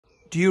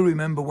Do you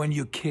remember when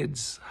your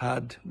kids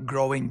had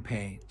growing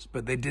pains,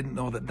 but they didn't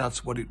know that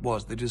that's what it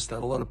was? They just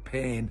had a lot of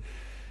pain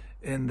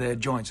in their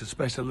joints,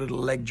 especially little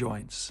leg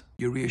joints.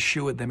 You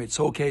reassured them it's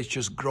okay, it's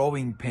just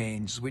growing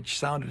pains, which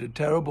sounded a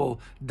terrible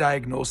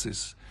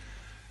diagnosis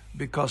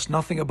because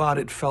nothing about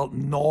it felt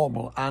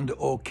normal and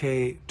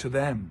okay to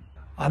them.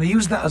 And I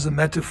use that as a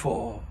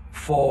metaphor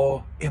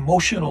for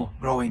emotional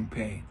growing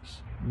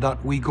pains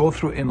that we go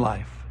through in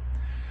life.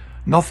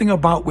 Nothing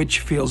about which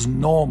feels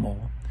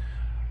normal.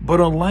 But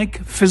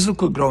unlike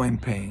physical growing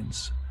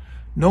pains,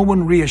 no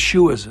one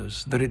reassures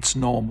us that it's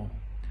normal.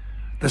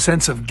 The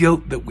sense of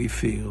guilt that we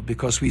feel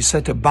because we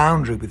set a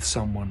boundary with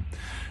someone,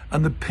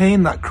 and the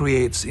pain that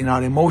creates in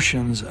our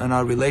emotions and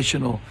our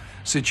relational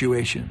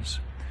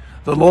situations.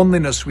 The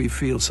loneliness we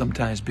feel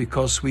sometimes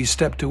because we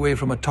stepped away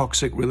from a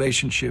toxic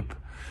relationship.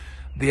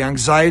 The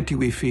anxiety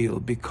we feel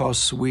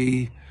because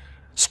we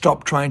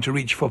stop trying to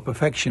reach for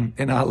perfection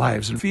in our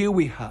lives. And fear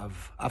we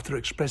have after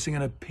expressing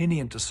an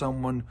opinion to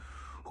someone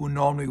who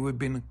normally we've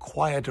been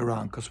quiet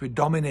around because we're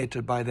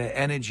dominated by their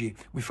energy.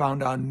 We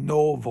found our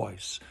no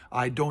voice.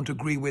 I don't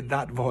agree with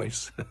that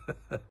voice.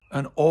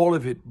 And all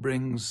of it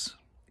brings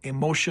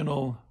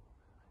emotional,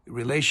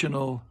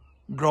 relational,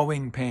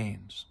 growing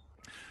pains.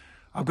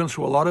 I've gone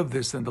through a lot of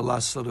this in the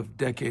last sort of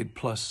decade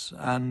plus,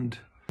 and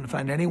I don't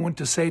find anyone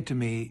to say to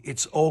me,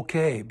 it's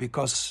okay,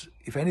 because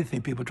if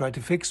anything, people try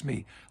to fix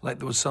me like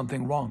there was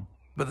something wrong.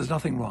 But there's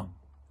nothing wrong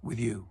with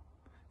you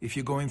if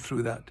you're going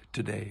through that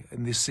today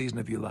in this season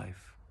of your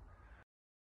life.